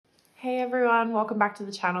Hey everyone, welcome back to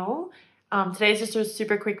the channel. Today's just a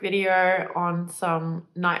super quick video on some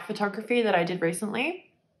night photography that I did recently.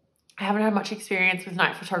 I haven't had much experience with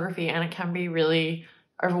night photography and it can be really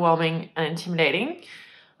overwhelming and intimidating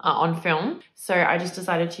on film. So I just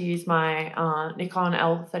decided to use my Nikon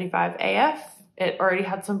L35AF. It already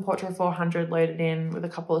had some Portra 400 loaded in with a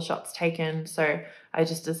couple of shots taken. So I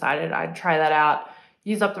just decided I'd try that out,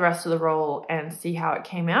 use up the rest of the roll and see how it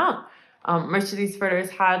came out. Most of these photos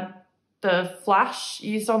had the flash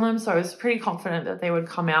used on them, so I was pretty confident that they would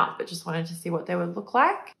come out, but just wanted to see what they would look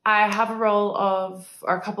like. I have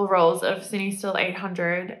a couple of rolls of CineStill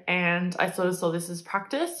 800, and I sort of saw this as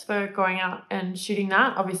practice for going out and shooting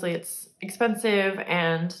that. Obviously it's expensive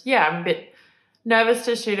and yeah, I'm a bit nervous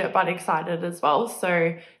to shoot it, but excited as well.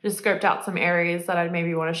 So just scoped out some areas that I'd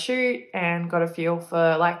maybe want to shoot and got a feel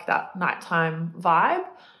for like that nighttime vibe.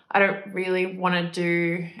 I don't really want to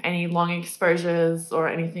do any long exposures or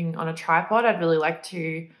anything on a tripod. I'd really like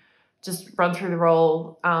to just run through the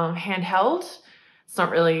roll handheld. It's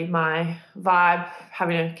not really my vibe,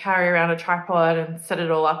 having to carry around a tripod and set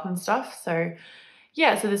it all up and stuff. So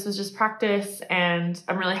yeah, so this was just practice and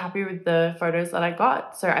I'm really happy with the photos that I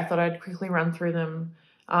got. So I thought I'd quickly run through them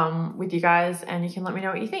with you guys and you can let me know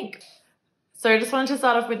what you think. So I just wanted to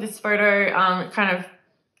start off with this photo. It kind of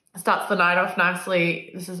starts the night off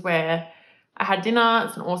nicely. This is where I had dinner.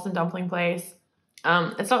 It's an awesome dumpling place.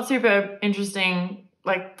 It's not super interesting,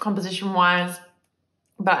 like composition wise,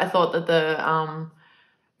 but I thought that the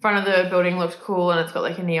front of the building looked cool and it's got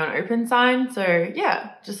like a neon open sign. So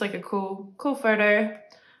yeah, just like a cool photo,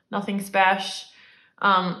 nothing special.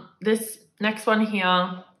 This next one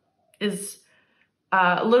here is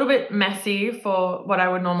a little bit messy for what I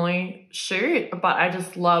would normally shoot, but I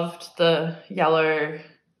just loved the yellow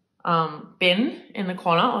bin in the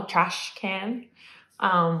corner, or trash can.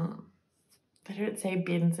 They don't say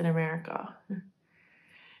bins in America.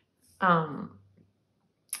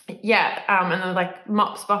 Yeah, and then like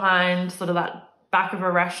mops behind, sort of that back of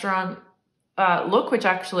a restaurant look, which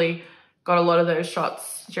actually got a lot of those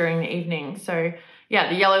shots during the evening. So yeah,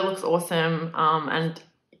 the yellow looks awesome. And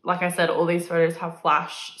like I said, all these photos have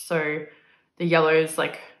flash, so the yellow is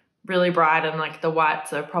like really bright and like the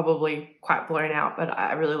whites are probably quite blown out, but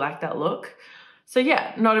I really like that look. So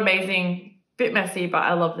yeah, not amazing, bit messy, but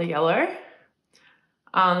I love the yellow.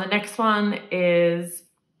 The next one is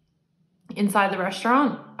inside the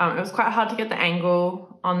restaurant. It was quite hard to get the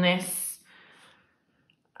angle on this.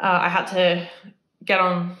 I had to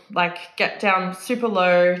get down super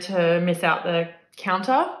low to miss out the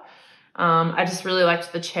counter. I just really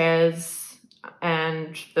liked the chairs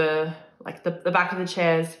and the back of the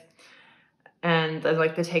chairs and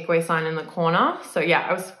like the takeaway sign in the corner. So yeah,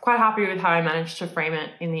 I was quite happy with how I managed to frame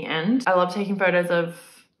it in the end. I love taking photos of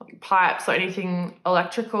like pipes or anything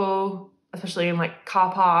electrical, especially in like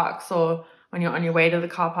car parks or when you're on your way to the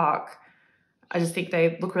car park. I just think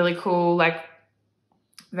they look really cool, like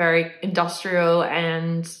very industrial,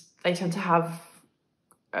 and they tend to have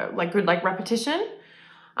like good like repetition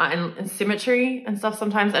and symmetry and stuff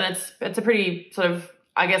sometimes. And it's a pretty sort of,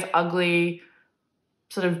 I guess, ugly,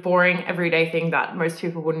 sort of boring everyday thing that most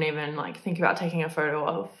people wouldn't even like think about taking a photo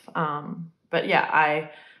of. But yeah,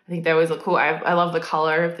 I think they always look cool. I love the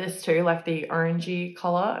color of this too, like the orangey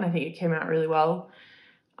color, and I think it came out really well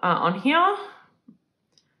on here.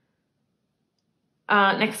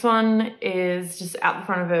 Next one is just out the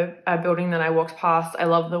front of a building that I walked past. I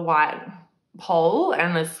love the white pole,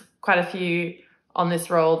 and there's quite a few on this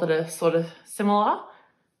roll that are sort of similar.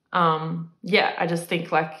 Yeah, I just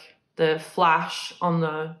think like the flash on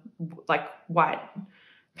the like white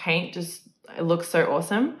paint it looks so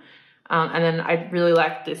awesome. And then I really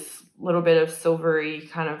like this little bit of silvery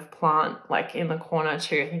kind of plant like in the corner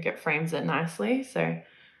too. I think it frames it nicely. So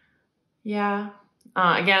yeah.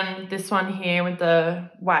 Again, this one here with the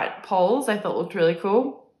white poles I thought looked really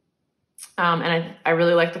cool. And I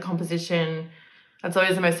really like the composition. That's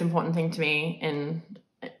always the most important thing to me in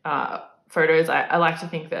photos. I like to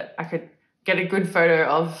think that I could get a good photo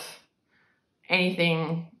of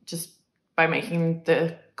anything just by making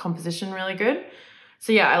the composition really good.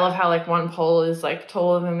 So yeah, I love how like one pole is like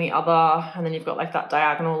taller than the other, and then you've got like that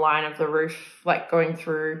diagonal line of the roof like going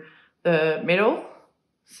through the middle.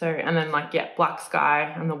 So, and then like, yeah, black sky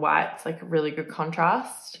and the white, it's like a really good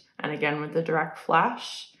contrast. And again, with the direct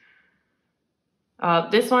flash.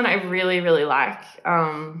 This one I really, really like.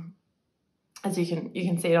 As you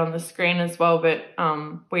can see it on the screen as well, but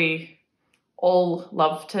we all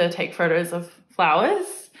love to take photos of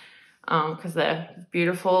flowers because they're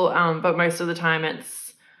beautiful. But most of the time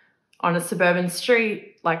it's on a suburban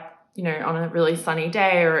street, like you know, on a really sunny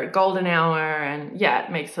day or a golden hour. And yeah,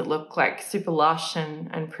 it makes it look like super lush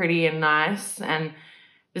and pretty and nice. And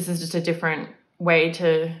this is just a different way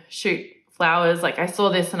to shoot flowers. Like I saw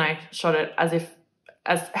this and I shot it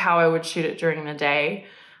as how I would shoot it during the day.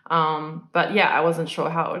 But yeah, I wasn't sure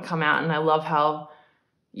how it would come out. And I love how,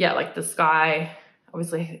 yeah, like the sky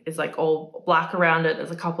obviously is like all black around it.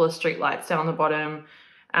 There's a couple of street lights down the bottom.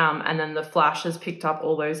 And then the flash has picked up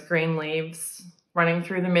all those green leaves running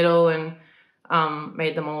through the middle and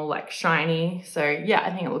made them all like shiny. So yeah,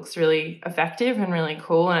 I think it looks really effective and really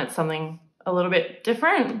cool, and it's something a little bit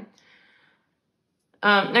different.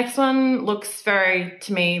 Next one looks very,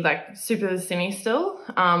 to me, like super cine still.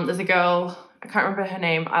 There's a girl, I can't remember her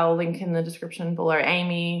name, I'll link in the description below,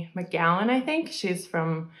 Amy McGowan, I think. She's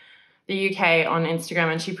from the UK on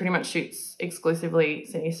Instagram, and she pretty much shoots exclusively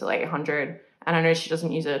cine still 800. And I know she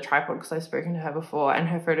doesn't use a tripod because I've spoken to her before, and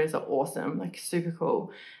her photos are awesome, like super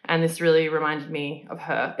cool. And this really reminded me of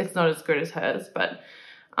her. It's not as good as hers, but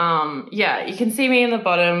yeah, you can see me in the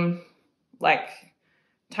bottom, like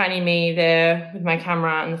tiny me there with my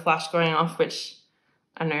camera and the flash going off, which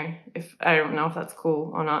I don't know if that's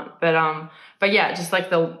cool or not. But yeah, just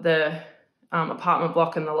like the apartment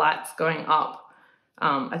block and the lights going up,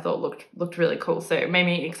 I thought looked really cool. So it made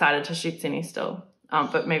me excited to shoot cine still.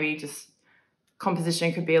 But maybe just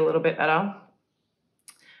composition could be a little bit better.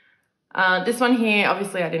 This one here,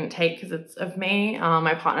 obviously I didn't take because it's of me.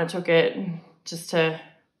 My partner took it just to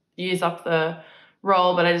use up the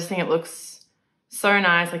roll, but I just think it looks so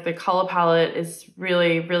nice. Like the color palette is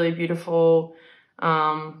really, really beautiful.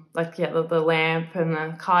 Like yeah, the lamp and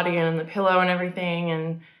the cardigan and the pillow and everything,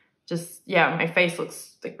 and just yeah, my face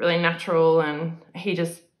looks like really natural, and he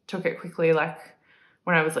just took it quickly, like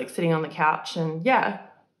when I was like sitting on the couch, and yeah,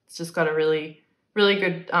 it's just got a really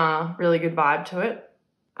good vibe to it.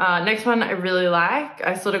 Next one I really like.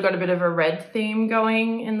 I sort of got a bit of a red theme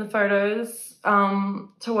going in the photos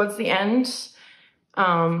towards the end.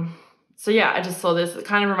 So yeah, I just saw this. It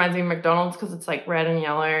kind of reminds me of McDonald's because it's like red and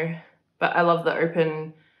yellow, but I love the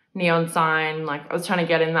open neon sign. Like I was trying to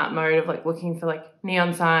get in that mode of like looking for like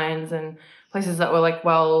neon signs and places that were like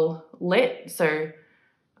well lit. So,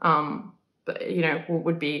 but you know,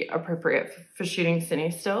 would be appropriate for shooting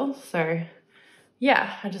cine still. So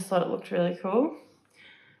yeah, I just thought it looked really cool.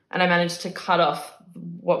 And I managed to cut off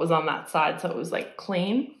what was on that side so it was like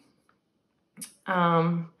clean.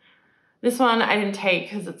 This one I didn't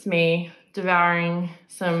take because it's me devouring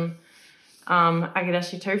some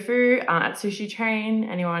agadashi tofu at Sushi Train.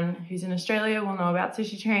 Anyone who's in Australia will know about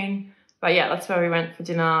Sushi Train. But yeah, that's where we went for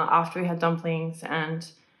dinner after we had dumplings, and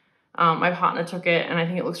my partner took it, and I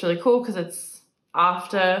think it looks really cool because it's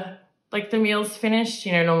after like the meal's finished.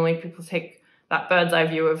 You know, normally people take that bird's eye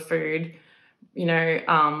view of food, you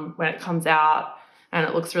know, when it comes out, and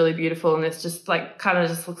it looks really beautiful, and this just like kind of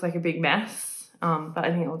just looks like a big mess. But I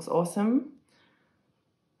think it looks awesome.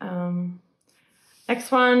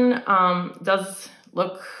 Next one does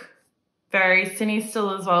look very cine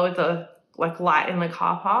still as well, with the like light in the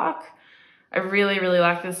car park. I really, really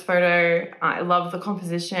like this photo. I love the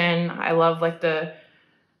composition. I love like the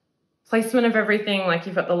placement of everything. Like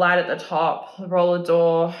you've got the light at the top, the roller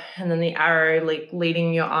door, and then the arrow like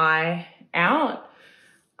leading your eye out.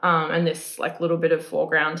 And this like little bit of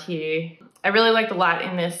foreground here. I really like the light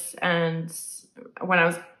in this, and when I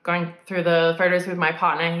was going through the photos with my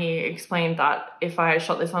partner, he explained that if I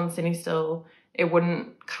shot this on cine still, it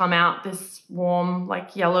wouldn't come out this warm,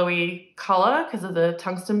 like yellowy color because of the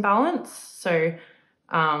tungsten balance. So,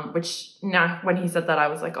 which now when he said that, I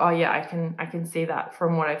was like, oh yeah, I can see that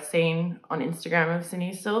from what I've seen on Instagram of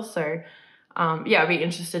cine still. So, yeah, I'd be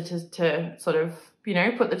interested to sort of, you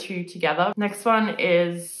know, put the two together. Next one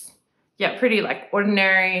is, yeah, pretty like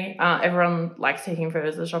ordinary. Everyone likes taking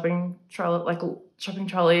photos of shopping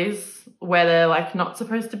trolleys where they're like not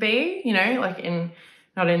supposed to be, you know, like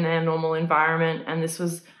not in their normal environment. And this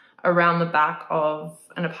was around the back of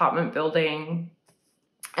an apartment building,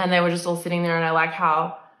 and they were just all sitting there. And I like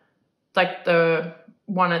how like the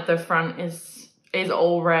one at the front is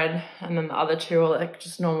all red, and then the other two are like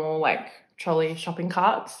just normal like trolley shopping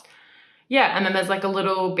carts. Yeah, and then there's like a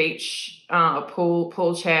little beach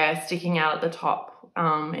pool chair sticking out at the top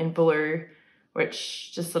in blue,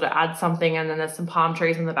 which just sort of adds something. And then there's some palm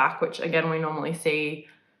trees in the back, which again we normally see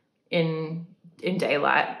in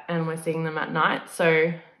daylight, and we're seeing them at night.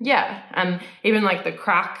 So yeah, and even like the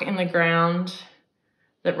crack in the ground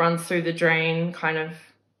that runs through the drain kind of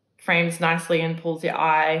frames nicely and pulls your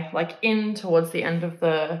eye like in towards the end of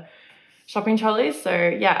the shopping trolleys. So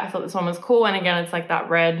yeah, I thought this one was cool. And again, it's like that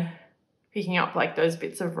red picking up like those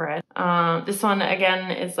bits of red. This one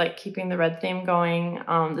again is like keeping the red theme going.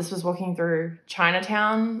 This was walking through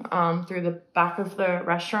Chinatown, through the back of the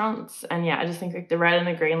restaurants, and yeah, I just think like the red and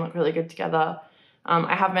the green look really good together.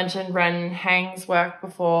 I have mentioned Ren Hang's work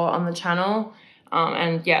before on the channel,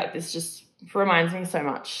 and yeah, this just reminds me so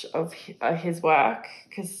much of his work,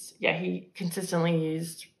 because yeah, he consistently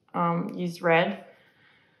used red.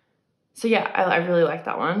 So yeah, I really like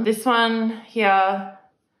that one. This one here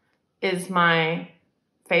is my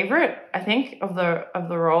favorite, I think, of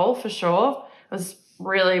the roll for sure. I was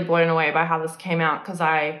really blown away by how this came out, because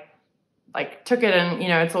I like took it, and you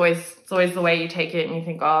know, it's always the way you take it and you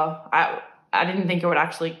think, oh, I didn't think it would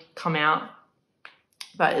actually come out,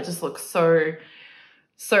 but it just looks so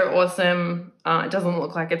awesome. It doesn't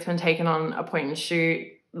look like it's been taken on a point and shoot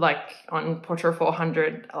like on Portra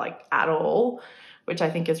 400 like at all, which I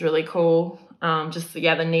think is really cool. Just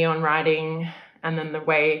yeah, the neon writing, and then the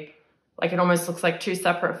way like it almost looks like two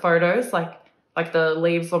separate photos, like the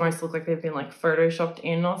leaves almost look like they've been like photoshopped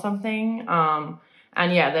in or something.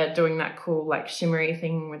 And yeah, they're doing that cool like shimmery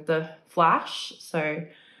thing with the flash. So,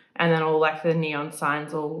 and then all like the neon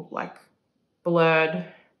signs all like blurred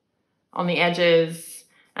on the edges,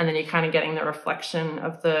 and then you're kind of getting the reflection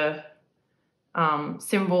of the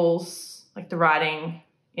symbols, like the writing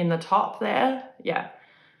in the top there. Yeah,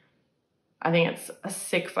 I think it's a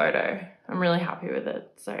sick photo. I'm really happy with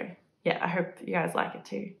it. So yeah, I hope you guys like it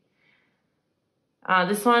too.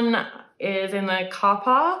 This one is in the car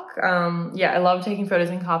park. Yeah, I love taking photos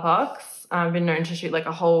in car parks. I've been known to shoot like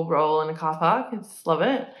a whole roll in a car park. I just love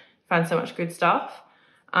it. Find so much good stuff.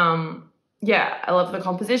 Yeah, I love the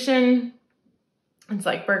composition. It's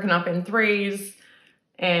like broken up in threes,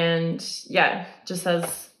 and yeah, just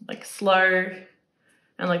has like slow,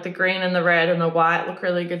 and like the green and the red and the white look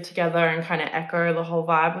really good together and kind of echo the whole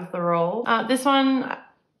vibe of the roll. This one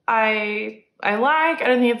I like. I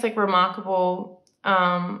don't think it's like remarkable,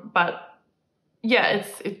 but yeah,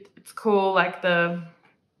 it's cool. Like the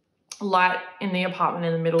light in the apartment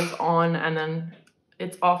in the middle's on, and then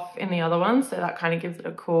it's off in the other one, so that kind of gives it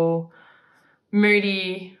a cool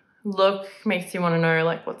moody look, makes you want to know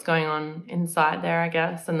like what's going on inside there, I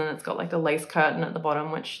guess. And then it's got like the lace curtain at the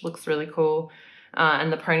bottom, which looks really cool,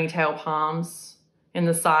 and the ponytail palms in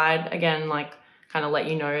the side, again, like kind of let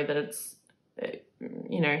you know that it's,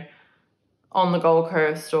 you know, on the Gold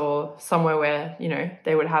Coast or somewhere where, you know,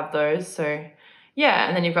 they would have those. So yeah,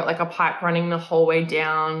 and then you've got like a pipe running the whole way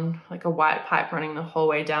down, like a white pipe running the whole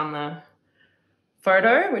way down the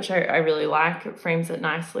photo, which I really like. It frames it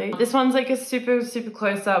nicely. This one's like a super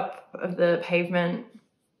close up of the pavement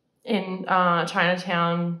in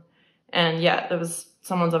Chinatown, and yeah,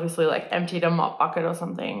 someone's obviously like emptied a mop bucket or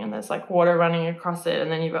something, and there's like water running across it,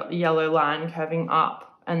 and then you've got the yellow line curving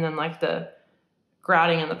up, and then like the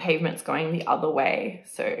grouting and the pavement's going the other way,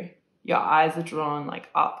 so your eyes are drawn like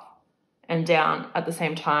up and down at the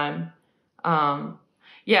same time.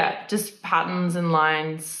 Yeah, just patterns and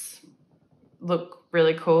lines look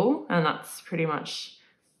really cool, and that's pretty much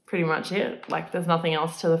it. Like there's nothing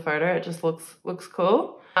else to the photo, it just looks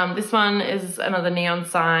cool. This one is another neon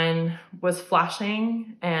sign, was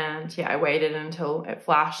flashing, and yeah, I waited until it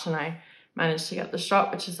flashed and I managed to get the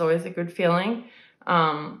shot, which is always a good feeling.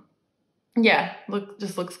 Yeah,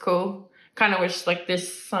 just looks cool. Kind of wish like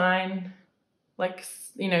this sign, like,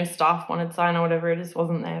 you know, staff wanted sign or whatever it is,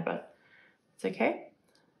 wasn't there, but it's okay.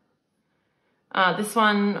 This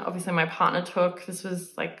one, obviously my partner took. This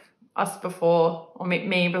was like us before, or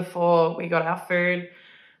me before we got our food.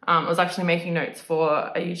 I was actually making notes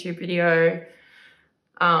for a YouTube video.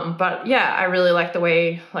 But yeah, I really like the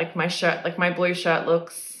way like my shirt, like my blue shirt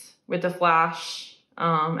looks with the flash,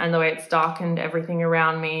 and the way it's darkened everything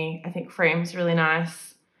around me, I think frames really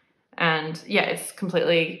nice. And yeah, it's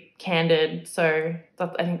completely candid. So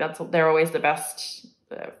I think they're always the best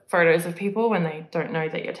photos of people when they don't know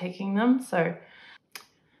that you're taking them. So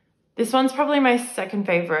this one's probably my second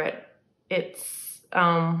favorite. It's,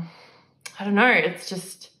 I don't know, it's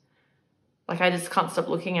just like, I just can't stop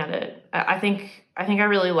looking at it. I think I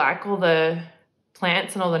really like all the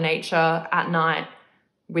plants and all the nature at night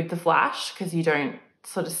with the flash, because you don't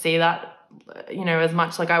sort of see that, you know, as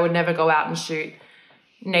much. Like I would never go out and shoot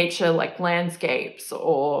nature, like landscapes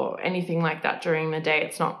or anything like that during the day.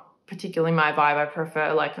 It's not particularly my vibe. I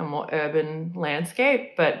prefer like a more urban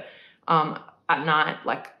landscape, but at night,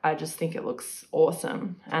 like I just think it looks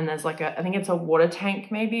awesome. And there's like I think it's a water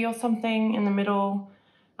tank maybe or something in the middle,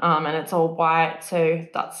 and it's all white, so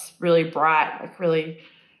that's really bright, like really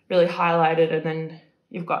highlighted. And then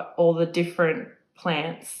you've got all the different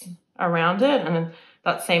plants around it, and then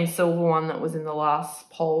that same silver one that was in the last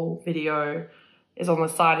poll video, is on the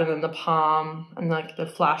side and then the palm and like the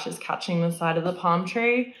flash is catching the side of the palm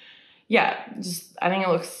tree. Yeah, just I think it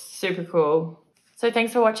looks super cool. So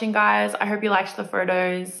thanks for watching, guys. I hope you liked the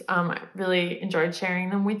photos. I really enjoyed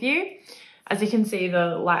sharing them with you. As you can see,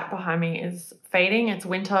 the light behind me is fading. It's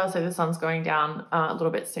winter, so the sun's going down a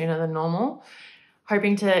little bit sooner than normal.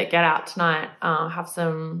 Hoping to get out tonight, have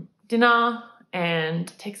some dinner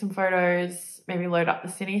and take some photos, maybe load up the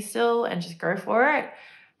cine still and just go for it.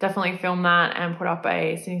 Definitely film that and put up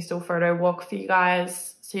a cine still photo walk for you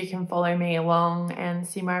guys so you can follow me along and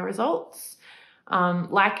see my results.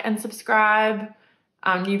 Like and subscribe.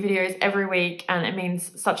 New videos every week, and it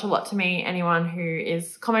means such a lot to me. Anyone who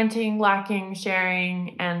is commenting, liking,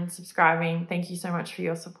 sharing and subscribing, thank you so much for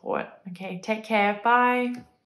your support. Okay, take care. Bye.